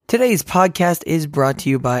Today's podcast is brought to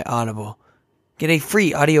you by Audible. Get a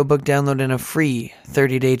free audiobook download and a free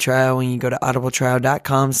 30-day trial when you go to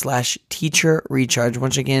audibletrial.com/teacher recharge.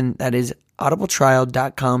 Once again, that is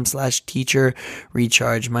audibletrial.com/teacher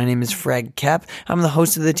recharge. My name is Fred Kapp. I'm the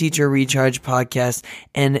host of the Teacher Recharge podcast.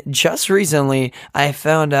 And just recently, I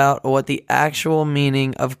found out what the actual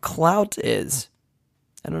meaning of clout is.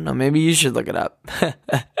 I don't know. Maybe you should look it up.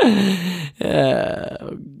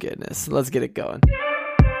 Oh, goodness. Let's get it going.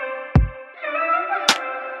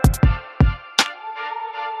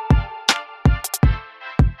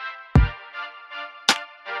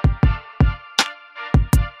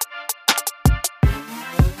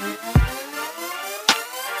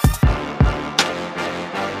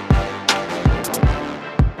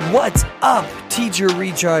 What's up, Teacher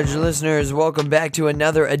Recharge listeners? Welcome back to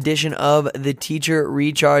another edition of the Teacher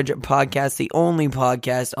Recharge podcast, the only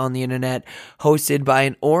podcast on the internet hosted by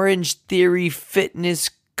an Orange Theory fitness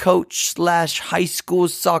coach / high school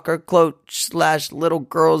soccer coach / little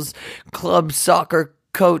girls club soccer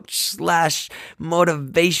coach /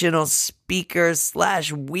 motivational speaker /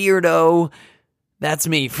 weirdo. That's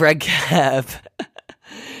me, Fred Kapp.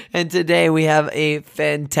 And today we have a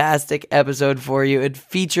fantastic episode for you. It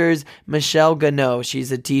features Michelle Gano.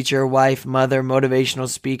 She's a teacher, wife, mother, motivational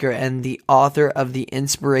speaker, and the author of the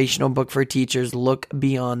inspirational book for teachers, Look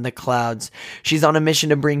Beyond the Clouds. She's on a mission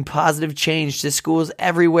to bring positive change to schools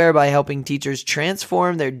everywhere by helping teachers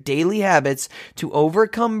transform their daily habits to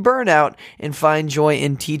overcome burnout and find joy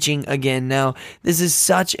in teaching again. Now, this is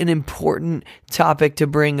such an important topic to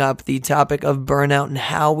bring up, the topic of burnout and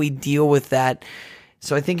how we deal with that.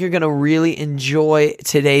 So I think you're going to really enjoy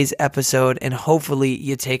today's episode, and hopefully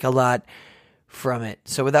you take a lot from it.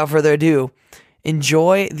 So without further ado,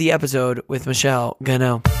 enjoy the episode with Michelle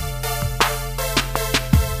Gano.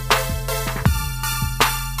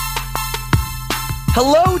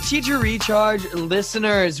 Hello, Teacher Recharge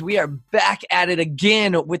listeners. We are back at it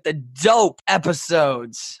again with the dope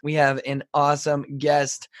episodes. We have an awesome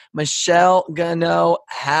guest, Michelle Gano.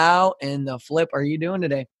 How in the flip are you doing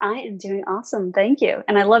today? I am doing awesome. Thank you.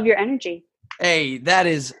 And I love your energy. Hey, that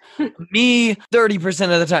is me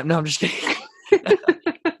 30% of the time. No, I'm just kidding.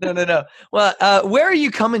 No. Well, where are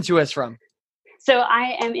you coming to us from? So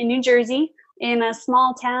I am in New Jersey, in a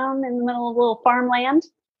small town in the middle of a little farmland,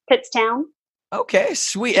 Pittstown. Okay,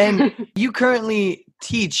 sweet. And you currently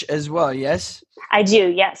teach as well, yes? I do,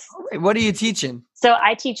 yes. Right. What are you teaching? So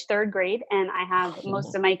I teach third grade, and I have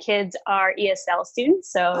most of my kids are ESL students.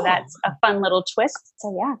 So that's a fun little twist.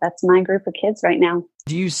 So yeah, that's my group of kids right now.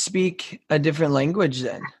 Do you speak a different language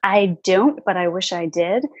then? I don't, but I wish I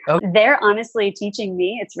did. Okay. They're honestly teaching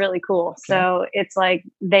me. It's really cool. Okay. So it's like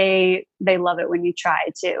they love it when you try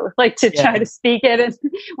to try to speak it, and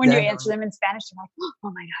when you answer them in Spanish, they're like,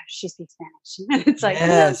 "Oh my gosh, she speaks Spanish." And it's like,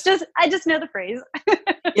 yes. No, I just know the phrase.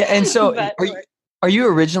 Yeah, and so are you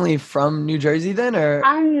originally from New Jersey then, or?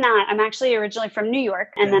 I'm not. I'm actually originally from New York.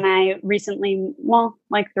 And then I recently,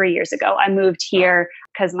 like 3 years ago, I moved here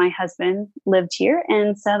because my husband lived here.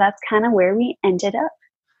 And so that's kind of where we ended up.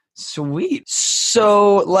 Sweet.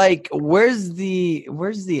 So like, where's the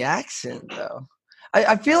accent though?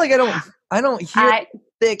 I feel like I don't hear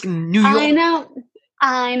thick New York.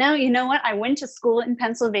 I know. You know what? I went to school in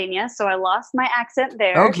Pennsylvania, so I lost my accent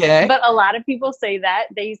there. Okay. But a lot of people say that.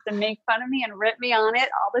 They used to make fun of me and rip me on it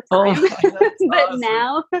all the time. But awesome.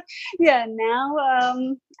 now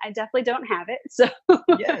I definitely don't have it. So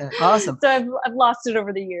yeah, awesome. So I've lost it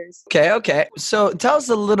over the years. Okay. So tell us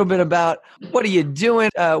a little bit about what are you doing?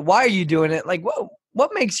 Why are you doing it? Like,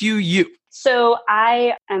 what makes you you? So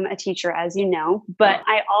I am a teacher, as you know, but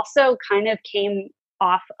I also kind of came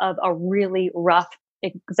off of a really rough,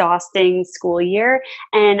 exhausting school year,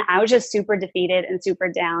 and I was just super defeated and super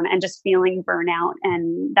down and just feeling burnout.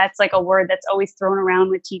 And that's like a word that's always thrown around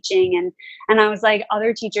with teaching, and I was like,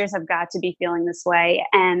 other teachers have got to be feeling this way.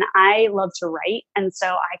 And I love to write, and so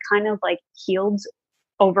I kind of like healed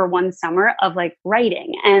over one summer of like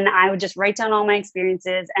writing, and I would just write down all my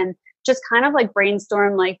experiences and just kind of like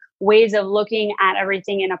brainstorm like ways of looking at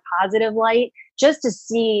everything in a positive light, just to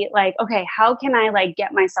see like, okay, how can I like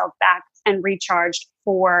get myself back and recharged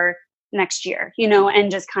for next year,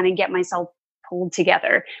 and just kind of get myself pulled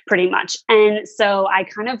together pretty much. And so I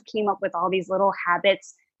kind of came up with all these little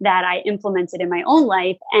habits that I implemented in my own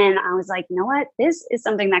life. And I was like, you know what, this is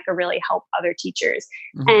something that could really help other teachers.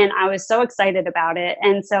 Mm-hmm. And I was so excited about it.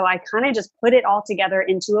 And so I kind of just put it all together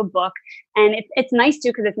into a book. And it's nice too,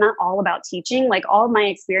 because it's not all about teaching. Like all of my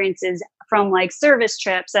experiences from like service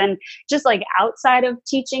trips and just like outside of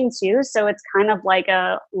teaching too. So it's kind of like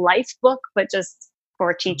a life book, but just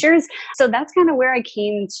for teachers. So that's kind of where I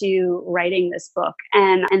came to writing this book.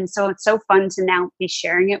 And so it's so fun to now be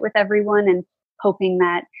sharing it with everyone and hoping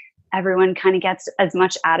that everyone kind of gets as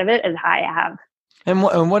much out of it as I have. And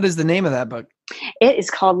what is the name of that book? It is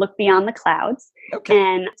called Look Beyond the Clouds. Okay.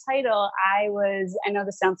 And the title, I know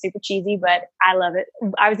this sounds super cheesy, but I love it.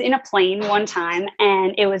 I was in a plane one time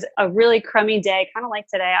and it was a really crummy day, kind of like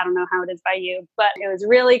today. I don't know how it is by you, but it was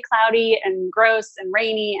really cloudy and gross and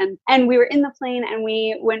rainy. And we were in the plane and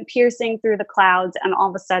we went piercing through the clouds. And all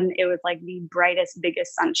of a sudden it was like the brightest,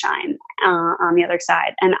 biggest sunshine on the other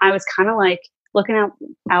side. And I was kind of like, looking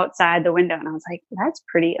outside the window and I was like, that's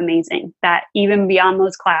pretty amazing that even beyond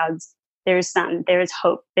those clouds, there's sun, there's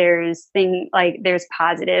hope, there's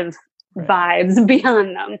positive vibes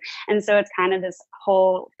beyond them. And so it's kind of this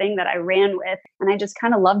whole thing that I ran with. And I just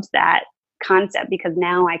kind of loved that concept because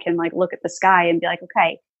now I can like look at the sky and be like,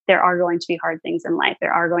 okay, there are going to be hard things in life.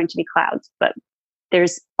 There are going to be clouds, but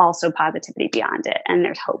there's also positivity beyond it and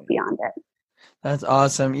there's hope beyond it. That's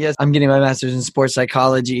awesome. Yes, I'm getting my master's in sports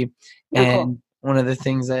psychology. And one of the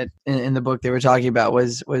things that in the book they were talking about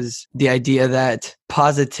was the idea that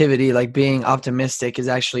positivity, like being optimistic, is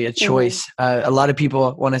actually a choice. A lot of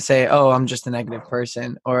people want to say, oh, I'm just a negative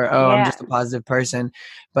person, or, oh, I'm just a positive person.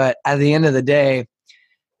 But at the end of the day,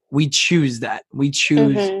 we choose that. We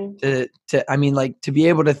choose to be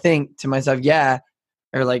able to think to myself, yeah,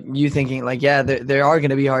 or like you thinking like, yeah, there are going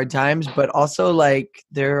to be hard times, but also like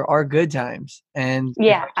there are good times. And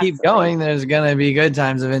if I keep going, there's going to be good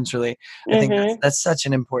times eventually. I think that's such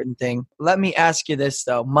an important thing. Let me ask you this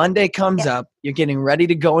though. Monday comes up, you're getting ready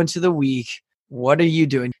to go into the week. What are you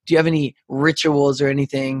doing? Do you have any rituals or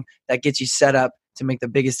anything that gets you set up to make the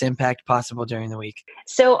biggest impact possible during the week?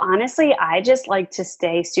 So honestly, I just like to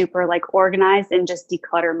stay super like organized and just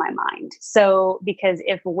declutter my mind. So because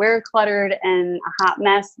if we're cluttered and a hot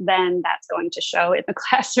mess, then that's going to show in the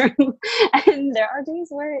classroom. And there are days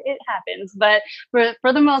where it happens, but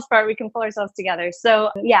for the most part, we can pull ourselves together.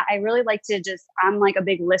 So yeah, I really like to I'm like a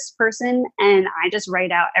big list person and I just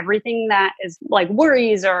write out everything that is like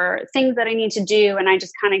worries or things that I need to do. And I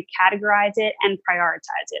just kind of categorize it and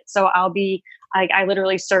prioritize it. So I'll be I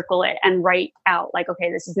literally circle it and write out like, okay,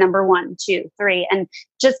 this is number 1, 2, 3, and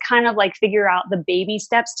just kind of like figure out the baby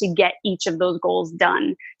steps to get each of those goals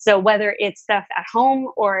done. So whether it's stuff at home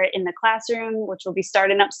or in the classroom, which will be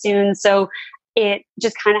starting up soon. So it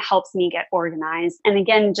just kind of helps me get organized. And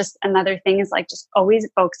again, just another thing is like just always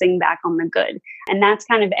focusing back on the good. And that's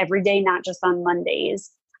kind of every day, not just on Mondays.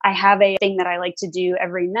 I have a thing that I like to do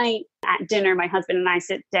every night at dinner. My husband and I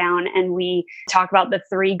sit down and we talk about the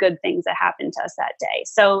 3 good things that happened to us that day.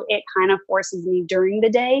 So it kind of forces me during the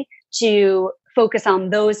day to focus on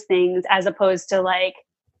those things as opposed to like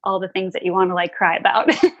all the things that you want to like cry about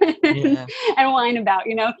and whine about,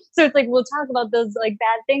 So it's like, we'll talk about those like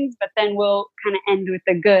bad things, but then we'll kind of end with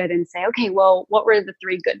the good and say, okay, well, what were the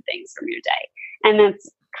 3 good things from your day? And that's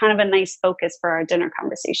kind of a nice focus for our dinner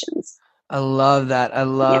conversations. I love that. I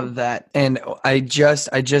love that. And I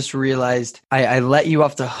just realized I let you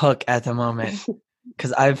off the hook at the moment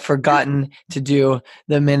because I've forgotten to do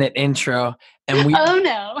the minute intro and we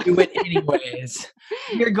do it anyways.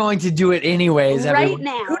 We're going to do it anyways. Right everyone.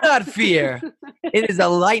 now. Do not fear. It is a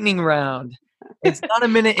lightning round. It's not a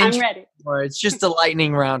minute intro I'm ready. anymore. It's just a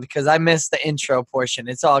lightning round because I missed the intro portion.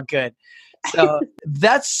 It's all good. So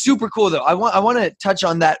that's super cool though. I want to touch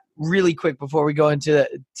on that really quick before we go into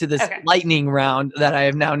this lightning round that I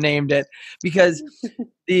have now named it, because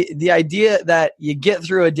the idea that you get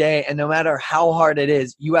through a day and no matter how hard it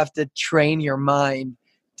is, you have to train your mind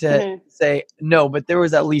to say, no, but there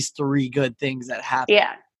was at least 3 good things that happened.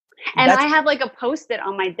 Yeah. And I have like a Post-it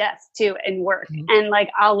on my desk too in work. And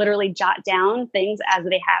like, I'll literally jot down things as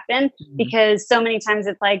they happen because so many times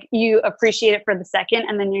it's like you appreciate it for the second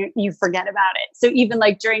and then you forget about it. So even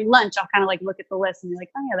like during lunch, I'll kind of like look at the list and be like,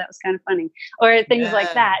 oh yeah, that was kind of funny or things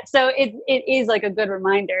like that. So it is like a good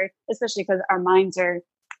reminder, especially because our minds are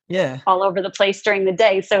all over the place during the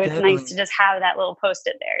day. So it's nice to just have that little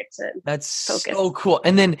Post-it there to focus. So cool.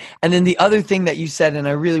 And then the other thing that you said, and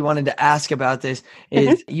I really wanted to ask about this,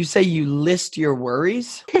 is you say you list your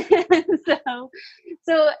worries.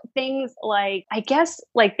 So things like, I guess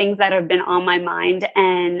like things that have been on my mind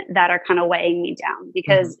and that are kind of weighing me down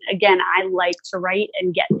because again, I like to write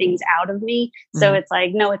and get things out of me. So it's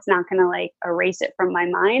like, no, it's not going to like erase it from my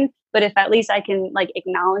mind. But if at least I can like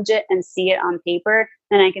acknowledge it and see it on paper,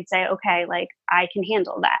 then I can say, okay, like I can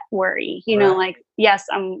handle that worry, like, yes,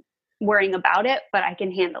 I'm worrying about it, but I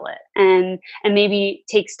can handle it and maybe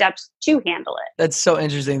take steps to handle it. That's so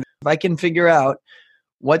interesting. If I can figure out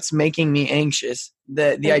what's making me anxious,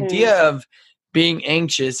 the idea of being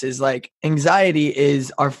anxious is like anxiety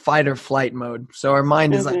is our fight or flight mode. So our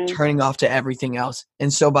mind is like turning off to everything else.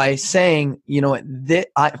 And so by saying, you know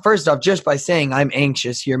what, first off, just by saying I'm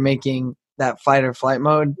anxious, you're making that fight or flight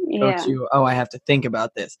mode go to, oh, I have to think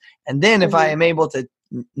about this. And then if I am able to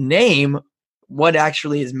name what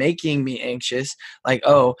actually is making me anxious, like,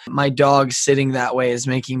 oh, my dog sitting that way is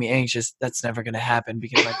making me anxious. That's never going to happen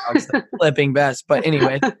because my dog's the flipping best. But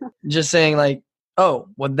anyway, just saying like, oh,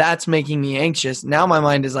 well, that's making me anxious. Now my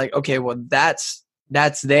mind is like, okay, well, that's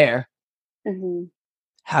there.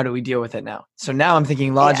 How do we deal with it now? So now I'm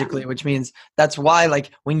thinking logically, which means that's why,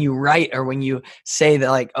 like, when you write or when you say that,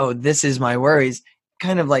 like, oh, this is my worries,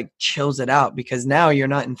 kind of like chills it out, because now you're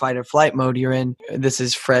not in fight or flight mode. You're in, this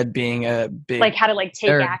is Fred being a big, like, how to like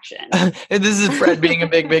take nerd. action. This is Fred being a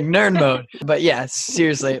big nerd mode. But yeah,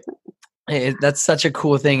 seriously, that's such a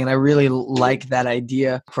cool thing. And I really like that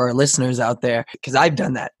idea for our listeners out there, because I've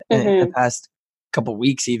done that in the past couple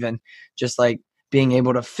weeks, even just like being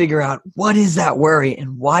able to figure out what is that worry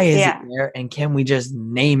and why is it there, and can we just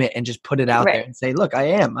name it and just put it out there and say, look, I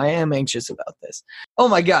am anxious about this. Oh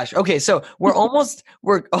my gosh. Okay. So we're almost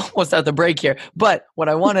at the break here, but what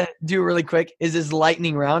I want to do really quick is this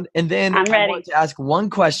lightning round. And then I want to ask one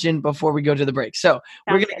question before we go to the break. So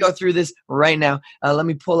we're going to go through this right now. Let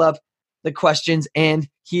me pull up the questions and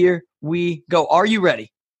here we go. Are you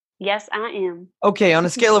ready? Yes, I am. Okay. On a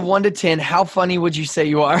scale of 1 to 10, how funny would you say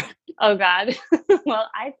you are? Oh God. Well,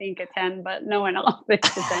 I think a 10, but no one else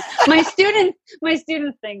thinks a 10. My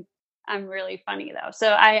students think I'm really funny though.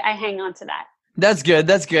 So I hang on to that. That's good.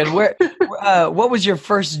 That's good. What was your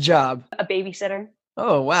first job? A babysitter.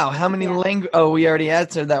 Oh, wow. How many Oh, we already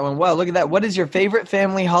answered that one. Wow. Look at that. What is your favorite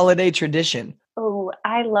family holiday tradition? Oh,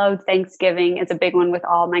 I love Thanksgiving. It's a big one with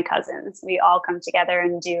all my cousins. We all come together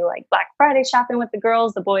and do like Black Friday shopping with the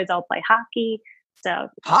girls. The boys all play hockey. So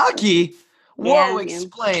hockey? Whoa,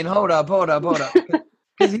 explain. Hold up.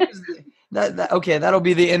 Okay, that'll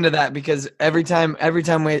be the end of that, because every time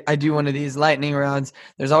I do one of these lightning rounds,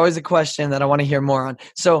 there's always a question that I want to hear more on.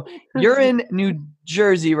 So you're in New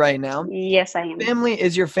Jersey right now. Yes, I am.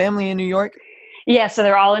 Is your family in New York? Yeah, so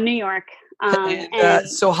they're all in New York.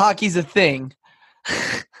 So hockey's a thing.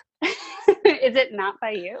 Is it not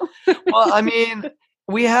by you? Well, I mean,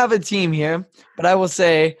 we have a team here, but I will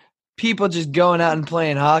say people just going out and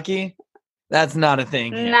playing hockey, that's not a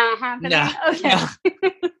thing here. Not happening? Nah, okay. No.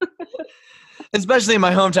 Especially in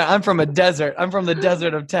my hometown. I'm from a desert. I'm from the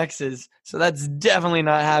desert of Texas. So that's definitely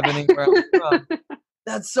not happening where I'm from.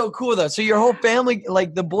 That's so cool, though. So your whole family,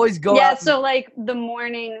 like the boys go out. Yeah, so like the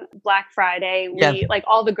morning Black Friday, we like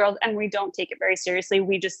all the girls, and we don't take it very seriously.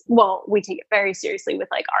 We take it very seriously with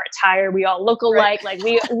like our attire. We all look alike. Right. Like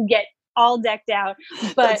we get all decked out,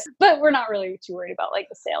 but we're not really too worried about like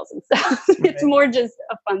the sales and stuff. It's more just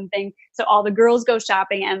a fun thing. So all the girls go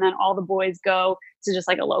shopping, and then all the boys go to just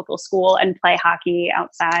like a local school and play hockey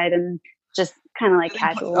outside, and just kind of like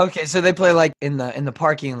casual. Okay, so they play like in the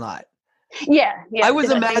parking lot. Yeah. I was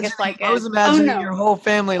imagining your whole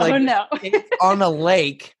family like on a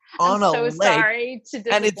lake. Sorry to disappoint.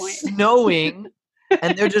 And it's snowing,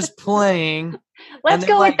 and they're just playing. Let's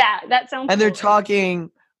go with that. That sounds. And they're talking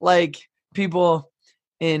like people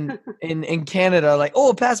in Canada, like,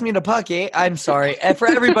 oh, pass me the puck, eh? I'm sorry. And for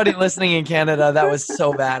everybody listening in Canada, that was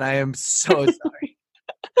so bad. I am so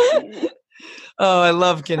sorry. Oh, I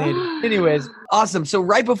love Canadian. Anyways, awesome. So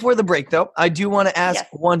right before the break, though, I do want to ask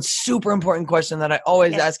one super important question that I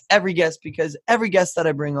always ask every guest, because every guest that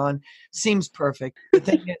I bring on seems perfect. The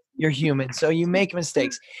thing is, you're human, so you make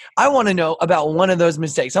mistakes. I want to know about one of those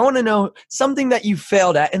mistakes. I want to know something that you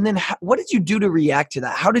failed at, and then what did you do to react to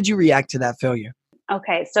that? How did you react to that failure?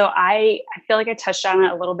 Okay, so I feel like I touched on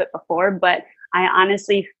it a little bit before, but I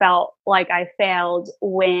honestly felt like I failed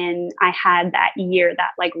when I had that year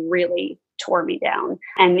that like really tore me down.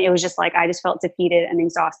 And it was just like, I just felt defeated and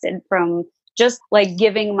exhausted from just like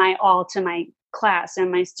giving my all to my class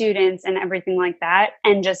and my students and everything like that,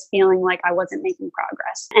 and just feeling like I wasn't making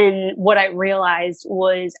progress. And what I realized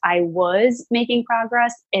was I was making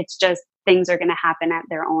progress. It's just things are going to happen at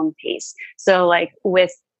their own pace. So like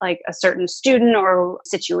with like a certain student or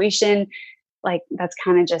situation, like that's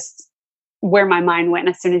kind of just where my mind went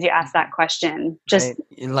as soon as you asked that question. Just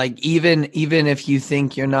like even if you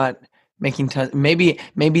think you're not making maybe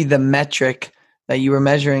the metric that you were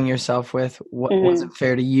measuring yourself with wasn't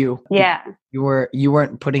fair to you. Yeah, you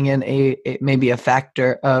weren't putting in maybe a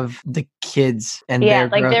factor of the kids and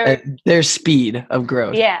their speed of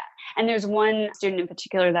growth. Yeah, and there's one student in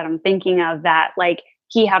particular that I'm thinking of that like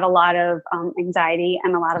he had a lot of anxiety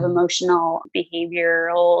and a lot of emotional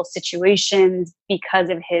behavioral situations because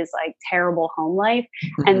of his like terrible home life.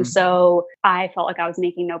 And so I felt like I was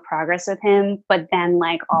making no progress with him. But then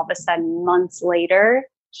like all of a sudden, months later,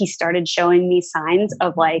 he started showing me signs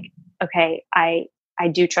of like, okay, I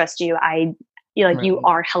do trust you. You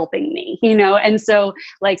are helping me, And so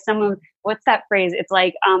like what's that phrase? It's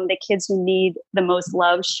like the kids who need the most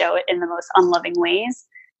love show it in the most unloving ways.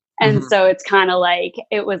 And so it's kind of like,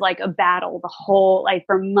 it was like a battle the whole, like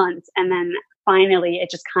for months. And then finally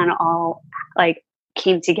it just kind of all like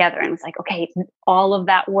came together and was like, okay, all of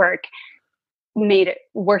that work made it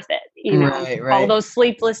worth it, Right. all those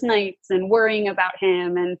sleepless nights and worrying about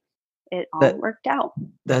him, and it all worked out.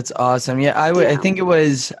 That's awesome. Yeah, I think it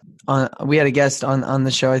was we had a guest on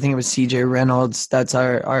the show. I think it was CJ Reynolds. That's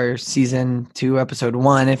our season 2, episode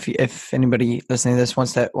 1. If anybody listening to this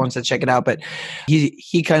wants to check it out, but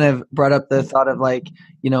he kind of brought up the thought of like,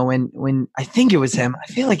 when I think it was him. I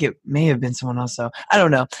feel like it may have been someone else. So I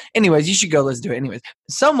don't know. Anyways, you should go listen to it. Anyways,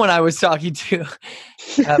 someone I was talking to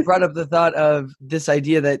brought up the thought of this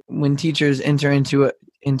idea that when teachers enter into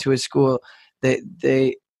a school,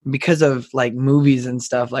 they because of like movies and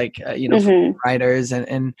stuff like writers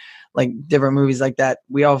and like different movies like that,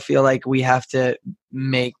 we all feel like we have to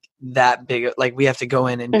make that big, like we have to go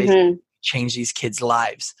in and basically change these kids'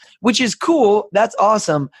 lives, which is cool. That's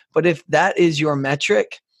awesome. But if that is your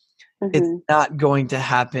metric, it's not going to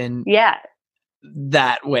happen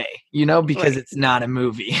that way, because it's not a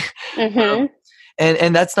movie.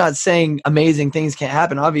 And that's not saying amazing things can't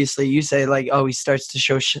happen. Obviously you say like, oh, he starts to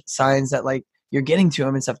show signs that like you're getting to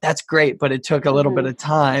him and stuff. That's great, but it took a little bit of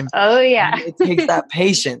time. Oh yeah. It takes that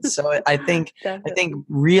patience. So I think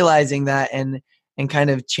realizing that and kind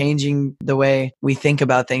of changing the way we think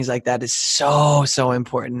about things like that is so, so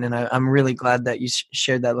important. And I'm really glad that you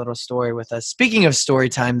shared that little story with us. Speaking of story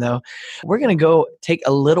time though, we're going to go take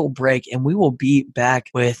a little break and we will be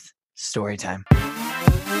back with story time.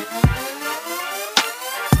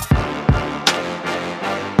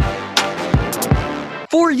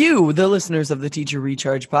 For you, the listeners of the Teacher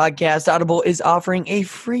Recharge podcast, Audible is offering a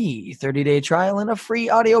free 30-day trial and a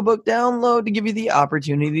free audiobook download to give you the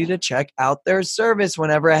opportunity to check out their service.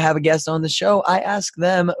 Whenever I have a guest on the show, I ask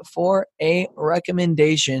them for a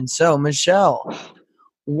recommendation. So, Michelle,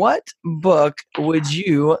 what book would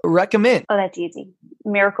you recommend? Oh, that's easy.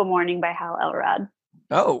 Miracle Morning by Hal Elrod.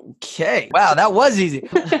 Okay. Wow, that was easy.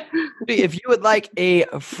 If you would like a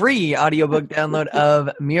free audiobook download of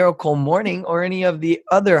Miracle Morning or any of the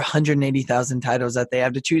other 180,000 titles that they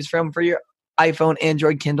have to choose from for your iPhone,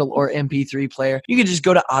 Android, Kindle, or MP3 player, you can just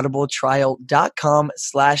go to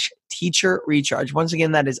audibletrial.com/teacher recharge. Once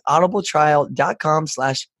again, that is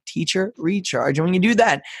audibletrial.com/teacher recharge. And when you do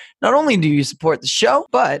that, not only do you support the show,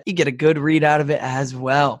 but you get a good read out of it as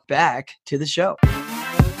well. Back to the show.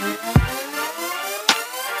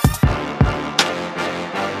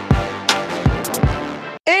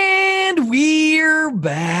 We're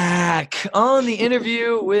back on the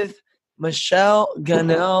interview with Michelle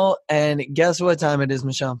Gunnell. And guess what time it is,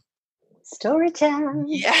 Michelle? Story time.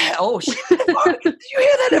 Yeah. Oh, shit. Did you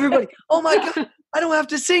hear that, everybody? Oh, my God. I don't have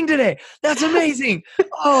to sing today. That's amazing.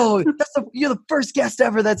 Oh, you're the first guest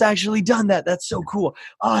ever that's actually done that. That's so cool.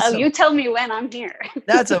 Awesome. Oh, you tell me when I'm here.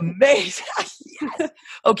 That's amazing. Yes.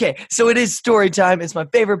 Okay, so it is story time. It's my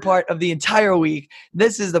favorite part of the entire week.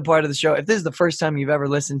 This is the part of the show. If this is the first time you've ever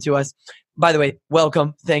listened to us, by the way,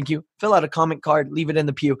 welcome. Thank you. Fill out a comment card. Leave it in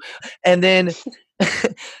the pew. And then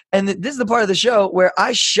this is the part of the show where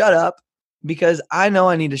I shut up because I know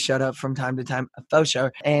I need to shut up from time to time, a faux show,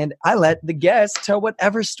 and I let the guests tell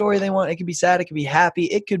whatever story they want. It could be sad, it could be happy,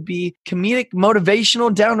 it could be comedic,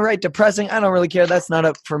 motivational, downright depressing. I don't really care. That's not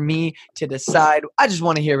up for me to decide. I just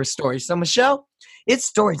want to hear a story. So, Michelle, it's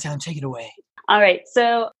story time. Take it away. All right.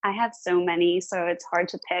 So I have so many, so it's hard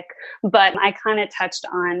to pick, but I kind of touched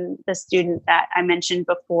on the student that I mentioned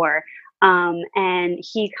before. And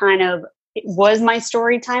he kind of it was my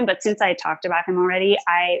story time, but since I talked about him already,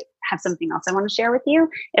 I have something else I want to share with you,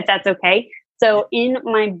 if that's okay. So in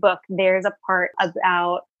my book, there's a part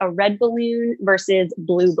about a red balloon versus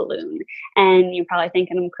blue balloon. And you're probably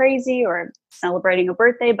thinking I'm crazy or celebrating a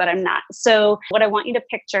birthday, but I'm not. So what I want you to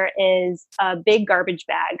picture is a big garbage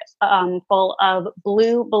bag full of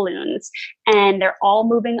blue balloons, and they're all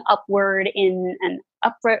moving upward in an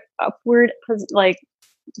upward like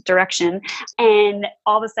direction. And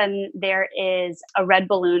all of a sudden there is a red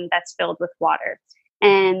balloon that's filled with water.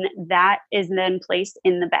 And that is then placed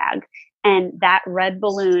in the bag. And that red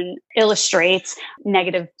balloon illustrates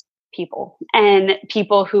negative people and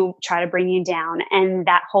people who try to bring you down. And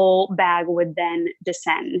that whole bag would then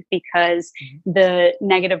descend because the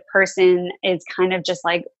negative person is kind of just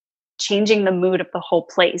like changing the mood of the whole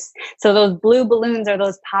place. So those blue balloons are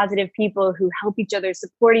those positive people who help each other,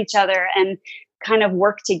 support each other, and kind of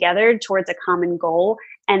work together towards a common goal.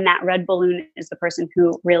 And that red balloon is the person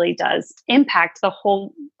who really does impact the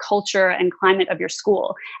whole culture and climate of your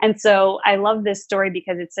school. And so I love this story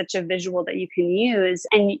because it's such a visual that you can use,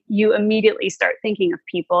 and you immediately start thinking of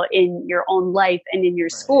people in your own life and in your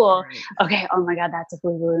school. Okay, oh my God, that's a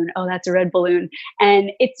blue balloon. Oh, that's a red balloon.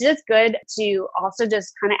 And it's just good to also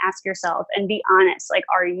just kind of ask yourself and be honest, like,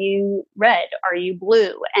 are you red? Are you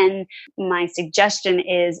blue? And my suggestion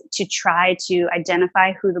is to try to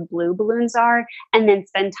identify who the blue balloons are and then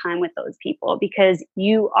spend time with those people, because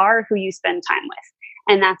you are who you spend time with.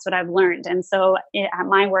 And that's what I've learned. And so at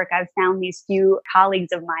my work, I've found these few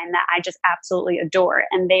colleagues of mine that I just absolutely adore.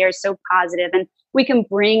 And they are so positive, and we can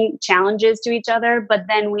bring challenges to each other, but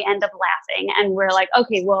then we end up laughing and we're like,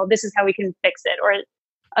 okay, well, this is how we can fix it, or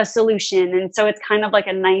a solution. And so it's kind of like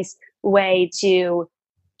a nice way to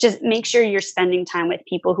just make sure you're spending time with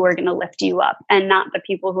people who are going to lift you up, and not the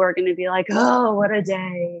people who are going to be like, oh, what a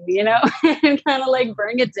day, and kind of like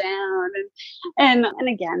bring it down. And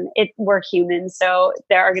again, we're human. So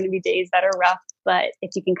there are going to be days that are rough, but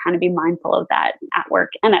if you can kind of be mindful of that at work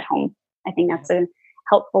and at home, I think that's a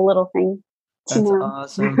helpful little thing to know.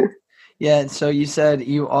 That's awesome. Yeah. So you said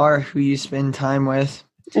you are who you spend time with.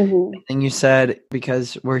 Mm-hmm. And you said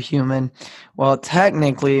because we're human. Well,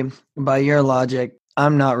 technically, by your logic,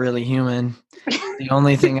 I'm not really human. The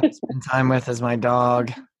only thing I spend time with is my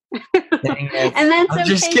dog. And that's I'm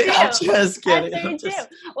just kidding. I'm just kidding. That's okay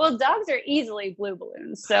too. Well, dogs are easily blue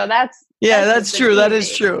balloons, so that's true. That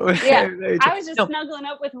is true. Yeah, I was just snuggling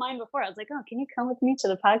up with mine before. I was like, "Oh, can you come with me to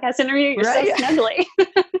the podcast interview? You're so snuggly."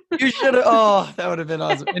 You should have. Oh, that would have been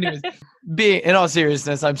awesome. Anyways, in all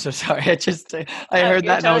seriousness, I'm so sorry. I heard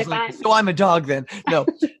that and I was like, "So I'm a dog then?" No,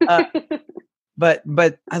 but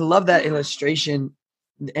I love that illustration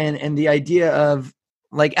and the idea of,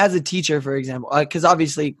 like, as a teacher, for example, because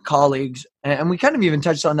obviously colleagues, and we kind of even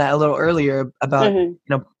touched on that a little earlier about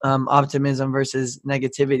optimism versus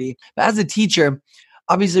negativity. But as a teacher,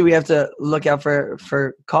 obviously we have to look out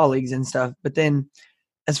for colleagues and stuff. But then,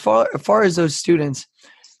 as far as those students,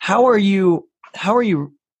 how are you?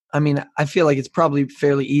 I mean, I feel like it's probably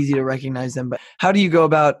fairly easy to recognize them, but how do you go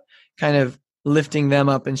about kind of lifting them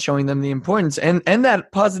up and showing them the importance and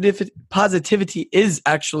that positivity is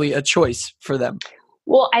actually a choice for them?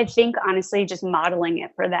 Well, I think honestly, just modeling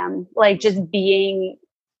it for them, like just being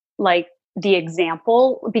like the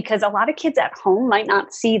example, because a lot of kids at home might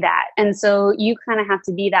not see that. And so you kind of have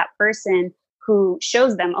to be that person who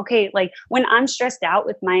shows them, okay, like when I'm stressed out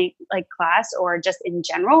with my like class or just in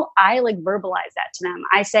general, I like verbalize that to them.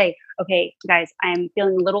 I say, okay, guys, I'm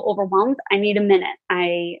feeling a little overwhelmed. I need a minute.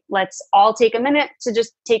 Let's all take a minute to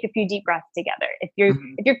just take a few deep breaths together. If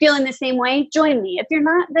you're feeling the same way, join me. If you're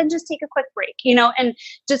not, then just take a quick break, and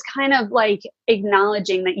just kind of like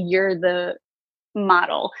acknowledging that you're the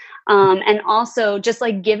model. And also just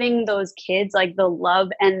like giving those kids like the love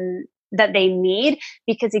and that they need,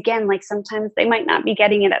 because again, like sometimes they might not be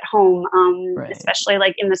getting it at home, especially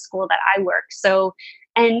like in the school that I work. So,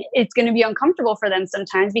 and it's going to be uncomfortable for them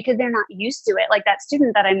sometimes because they're not used to it. Like that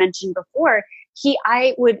student that I mentioned before,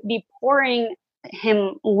 I would be pouring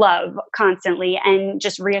him love constantly and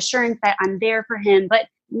just reassurance that I'm there for him, but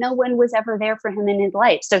no one was ever there for him in his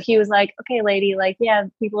life. So he was like, okay, lady, like, yeah,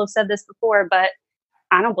 people have said this before, but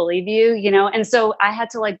I don't believe you, And so I had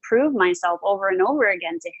to like prove myself over and over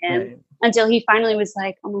again to him until he finally was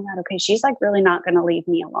like, oh my God, okay, she's like really not going to leave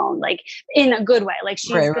me alone. Like in a good way. Like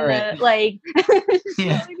she's going to like, leave me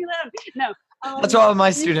alone. No. That's what all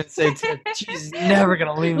my students say too. She's never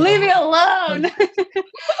going to leave me alone.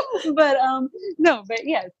 But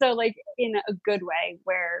yeah. So like in a good way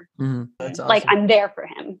where that's awesome. Like I'm there for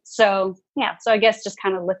him. So yeah. So I guess just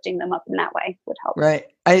kind of lifting them up in that way would help. Right.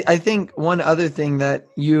 I think one other thing that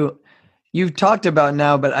you've talked about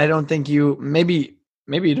now, but I don't think maybe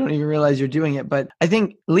you don't even realize you're doing it. But I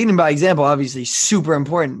think leading by example, obviously super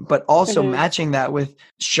important, but also matching that with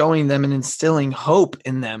showing them and instilling hope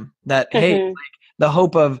in them that, hey, like, the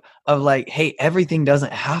hope of like, hey, everything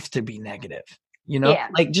doesn't have to be negative,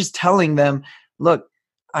 like just telling them, look,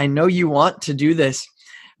 I know you want to do this,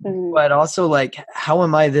 but also like, how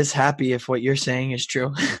am I this happy if what you're saying is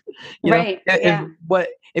true?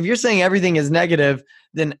 If you're saying everything is negative,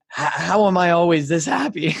 then how am I always this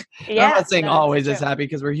happy? Yeah, I'm not saying always this happy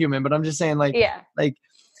because we're human, but I'm just saying like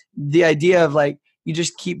the idea of like, you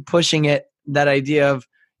just keep pushing it, that idea of,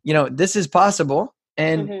 this is possible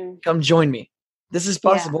and come join me. This is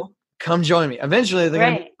possible. Come join me. Eventually they're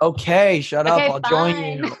going to be, okay, shut up. I'll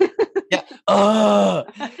join you. Yeah. Oh,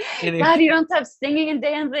 God, you don't stop singing and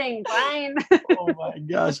dancing. Fine. Oh my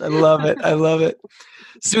gosh. I love it. I love it.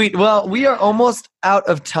 Sweet. Well, we are almost out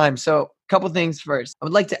of time. So a couple things first. I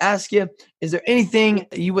would like to ask you, is there anything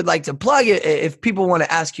you would like to plug? If people want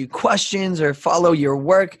to ask you questions or follow your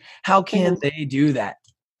work, how can they do that?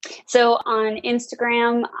 So on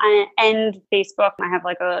Instagram and Facebook, I have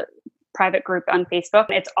like a private group on Facebook.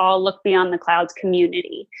 It's all Look Beyond the Clouds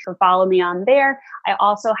community. So follow me on there. I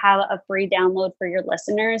also have a free download for your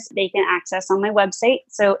listeners. They can access on my website.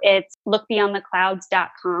 So it's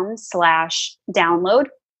lookbeyondtheclouds.com/download.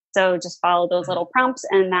 So just follow those little prompts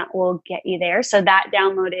and that will get you there. So that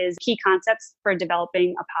download is key concepts for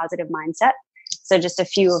developing a positive mindset. So just a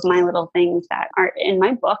few of my little things that are in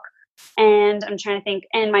my book. And I'm trying to think,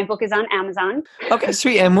 and my book is on Amazon. Okay,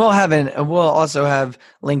 sweet. And we'll also have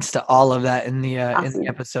links to all of that in the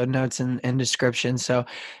episode notes and description. So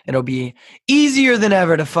it'll be easier than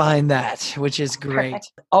ever to find that, which is great.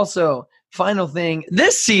 Perfect. Also, final thing,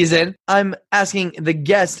 this season, I'm asking the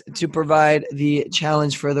guest to provide the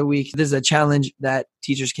challenge for the week. This is a challenge that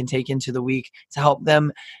teachers can take into the week to help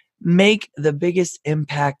them make the biggest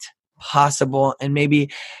impact possible and maybe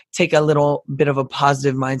take a little bit of a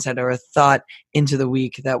positive mindset or a thought into the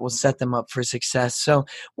week that will set them up for success. So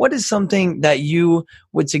what is something that you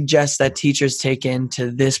would suggest that teachers take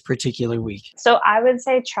into this particular week? So I would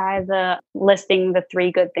say try listing the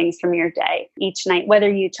 3 good things from your day each night,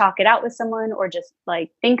 whether you talk it out with someone or just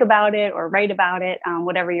like think about it or write about it,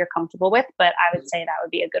 whatever you're comfortable with. But I would say that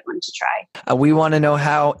would be a good one to try. We want to know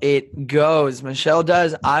how it goes. Michelle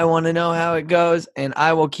does. I want to know how it goes, and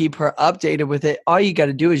I will keep her updated with it. All you got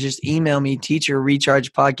to do is just email me,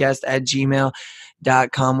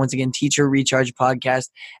 teacherrechargepodcast@gmail.com. Once again,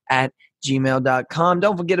 teacherrechargepodcast@gmail.com.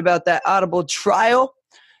 Don't forget about that Audible trial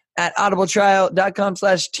at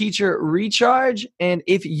audibletrial.com/teacherrecharge. And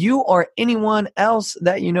if you or anyone else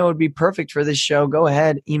that you know would be perfect for this show, go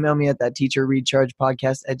ahead, email me at that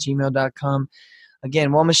teacherrechargepodcast@gmail.com.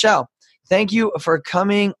 Again, well, Michelle, thank you for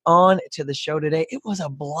coming on to the show today. It was a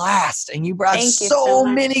blast, and you brought so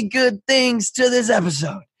many good things to this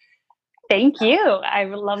episode. Thank you. I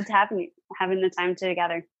loved having the time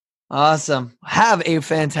together. Awesome. Have a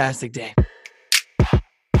fantastic day.